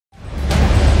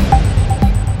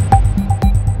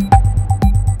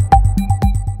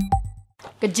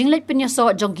Kejinglet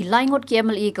penyesok Jingkylla Ngut ke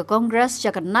MLA ke Kongres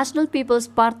jaka National People's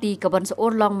Party ke ban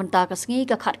seorang mentah ke sengi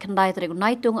ke khat khandai tere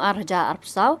naitung arja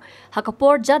arpsau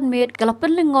hakapor janmet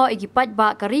kalapen lengo ikipat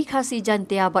ba kari khasi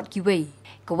jantia bat kiwei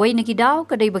kawai neki daw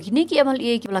kadai begini ki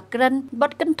MLA ki belakran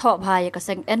bat Kynthoh bhai ke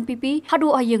seng NPP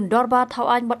hadu ayeng dorba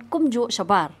thawan bat kumju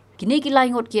sabar kini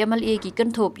Khlaiñ Ngut ki MLA ki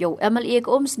Kynthoh yo MLA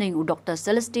ko sning u Dr.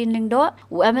 Celestine Lingdo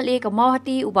u MLA ka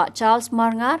Mauhati u ba Charles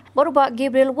Marngar baru ba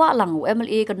Gabriel Walang u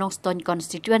MLA ka Nongston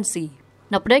constituency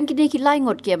na pedang kini Khlaiñ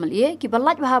Ngut ki MLA ki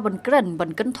balat bah ban kran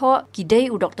ban Kynthoh ki dei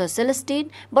u Dr. Celestine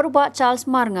baru ba Charles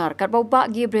Marngar kat bau ba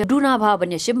Gabriel duna bah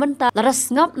ban ya simbenta laras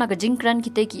ngap na ka jingkran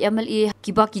kita ki MLA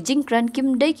ki ba ki jingkran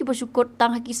kim dei ki basukut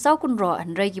tang haki sau kun ro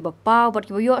andrai ki ba pau bat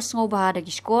ki yo sngo bah da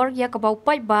ki skor ya ka bau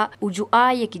pai ba uju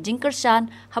a ya ki jingkersan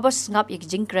habas ngap ya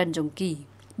ki jingkran jongki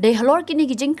dei halor kini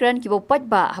ki jingkran ki bau pai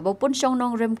ba habau pun song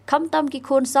nong rem kham tam ki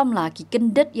khon samla ki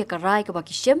kendet ya ka rai ka ba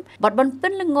ki shem bat ban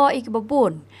pen lengo ik ba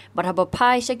bon bat haba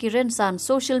pai sha ki rensan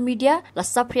social media la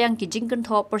sapriang ki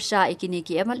Kynthoh persha ikini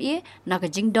ki MLA na ka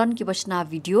jingdon ki basna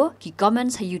video ki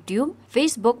comments ha YouTube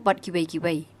Facebook bat ki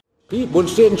wei Pi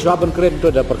bunsin swaban keren tu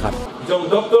ada perkat. Jom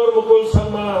doktor mukul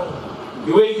sama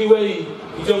kiwei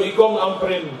jom ikong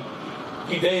ampren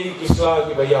kidei kisla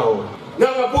ki bayau.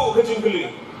 Nangapu ke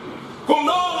Jingkylla. Kung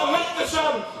no ang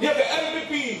nagkasam dia ke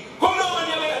NPP, kung no ang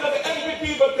dia ke NPP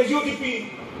bat ke UDP.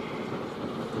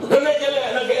 Nanay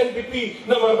jala ke NPP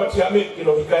nama bat siamit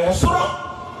kinomikaya surah.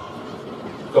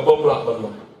 Kabomla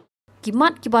banmo.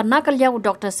 Kimat kiba nakal yaw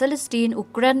Dr. Celestine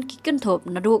Ukran ki Kynthoh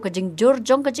nadu ka jingjur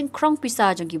jong ka jingkrong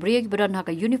pisa jong ki bria ki badan ha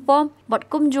ka uniform bat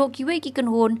kumjo ki wei ki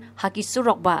kanhon ha ki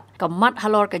surok ba kamat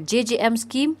halor ka JJM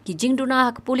scheme ki jingduna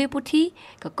ha ka puli puthi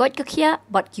ka kot ka khia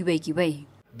bat ki wei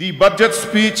The budget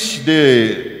speech,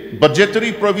 the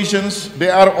budgetary provisions, they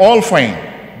are all fine,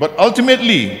 but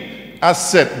ultimately, as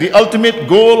said, the ultimate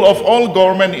goal of all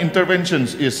government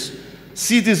interventions is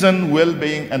citizen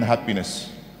well-being and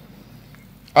happiness.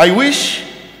 I wish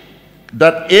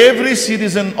that every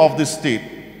citizen of the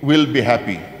state will be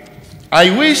happy.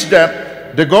 I wish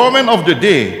that the government of the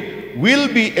day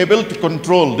will be able to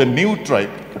control the new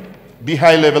tribe, the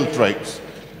high-level tribes.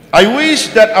 I wish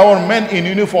that our men in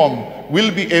uniform will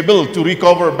be able to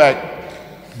recover back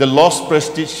the lost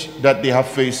prestige that they have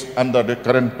faced under the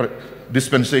current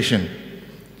dispensation.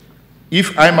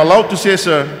 If I'm allowed to say,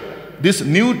 sir, this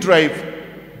new tribe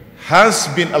has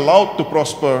been allowed to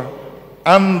prosper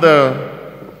under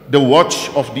the watch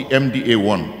of the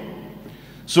MDA1.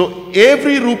 So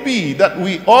every rupee that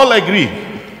we all agree,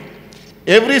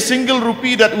 every single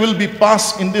rupee that will be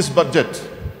passed in this budget,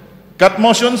 cut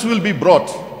motions will be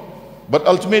brought. But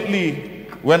ultimately,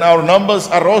 when our numbers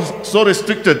are so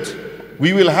restricted,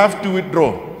 we will have to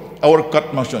withdraw our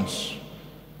cut motions.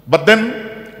 But then,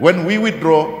 when we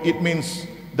withdraw, it means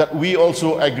that we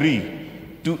also agree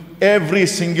to every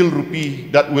single rupee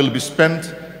that will be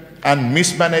spent and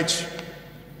mismanaged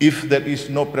if there is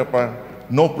no proper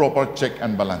check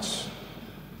and balance.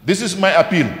 This is my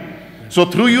appeal. So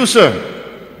through you, sir,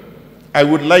 I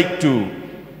would like to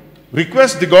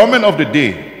request the government of the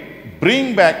day,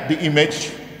 bring back the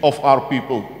image of our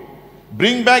people.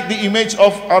 Bring back the image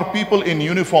of our people in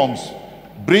uniforms.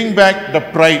 Bring back the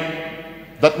pride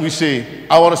that we say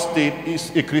our state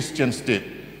is a Christian state.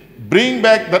 Bring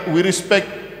back that we respect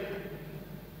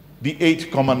the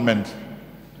 8th commandment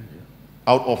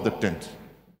out of the 10th.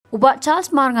 Ubat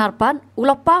Charles Marngarpan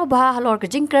ulapa bah halor ke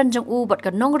jingkran jong u bat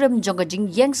ka nongrem jong ka jing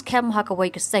yangs kem ha ka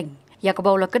wei ka seng ya ka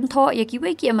baula Kynthoh ya ki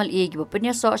wei ki MLA ki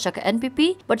bapenya so sha ka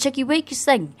NPP bat sha ki wei ki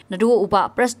seng na dua uba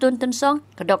Preston tensong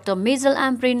ka Dr. Mazel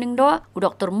Amprin Ningdo u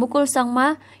Dr. Mukul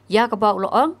Sangma ya ka baula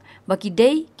ong baki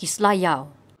dei ki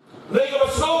slayao nei ka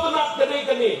so nak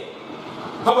kani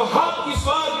ha ba hak ki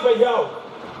sla ki bayau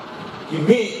ki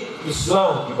mi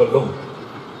Islam ki balong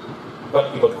bat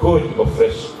ki bakoi ki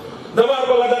fresh namar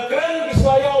balada kren ki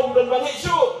slayao dan bangi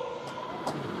su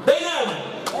dengan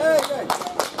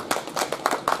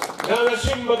Nana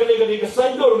sim magani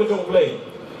kesandur ke jong play.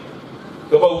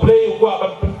 Kebau play ukwa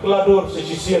ban penkladur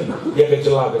sesisian dia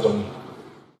kecela ke jong.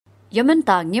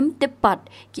 Yamenta ngim tepat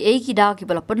ki ei ki daw ki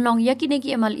bala penlong yakini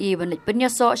ki MLA ban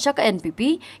penyaso syak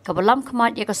NPP ka balam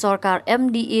khmat ya ka Sorkar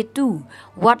MDA2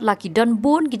 wat la ki don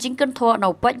bun ki Kynthoh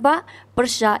nau pat ba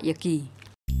persya yaki.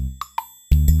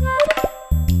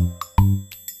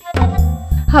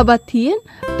 Habatin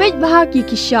pej bahagi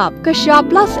ki shop ka shop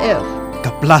plus F.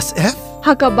 Ka plus F?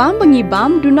 Hakabam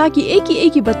bangibam duna ki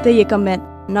eki batay kamet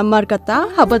namar kata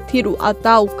habathiru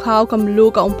atau khau kamlu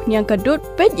ka umpnyang kadut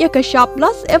pet ya ka shop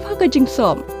plus F haka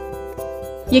jingsom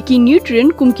Yaki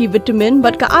nutrient kum ki vitamin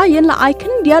bat ka iron la ai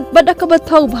khan diat bat ka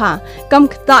bathau bha kam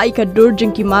khta I ka dur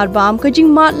jing ki mar bam ka jing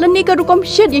mat la ne ka rukom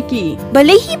shed yaki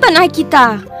Balai hi banai kita.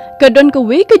 ka don ka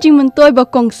we ka jing mentoi ba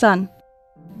kongsan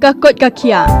ka kot ka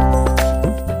kia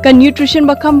ka nutrition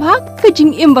ba kham bha ka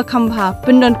jing im ba kham bha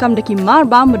pendon kam daki mar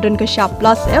bam don ka sharp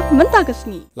plus f menta ka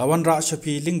sngi Lawan Ra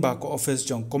Shafi Lingba ko office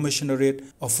jong Commissionerate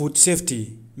of Food Safety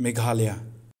Meghalaya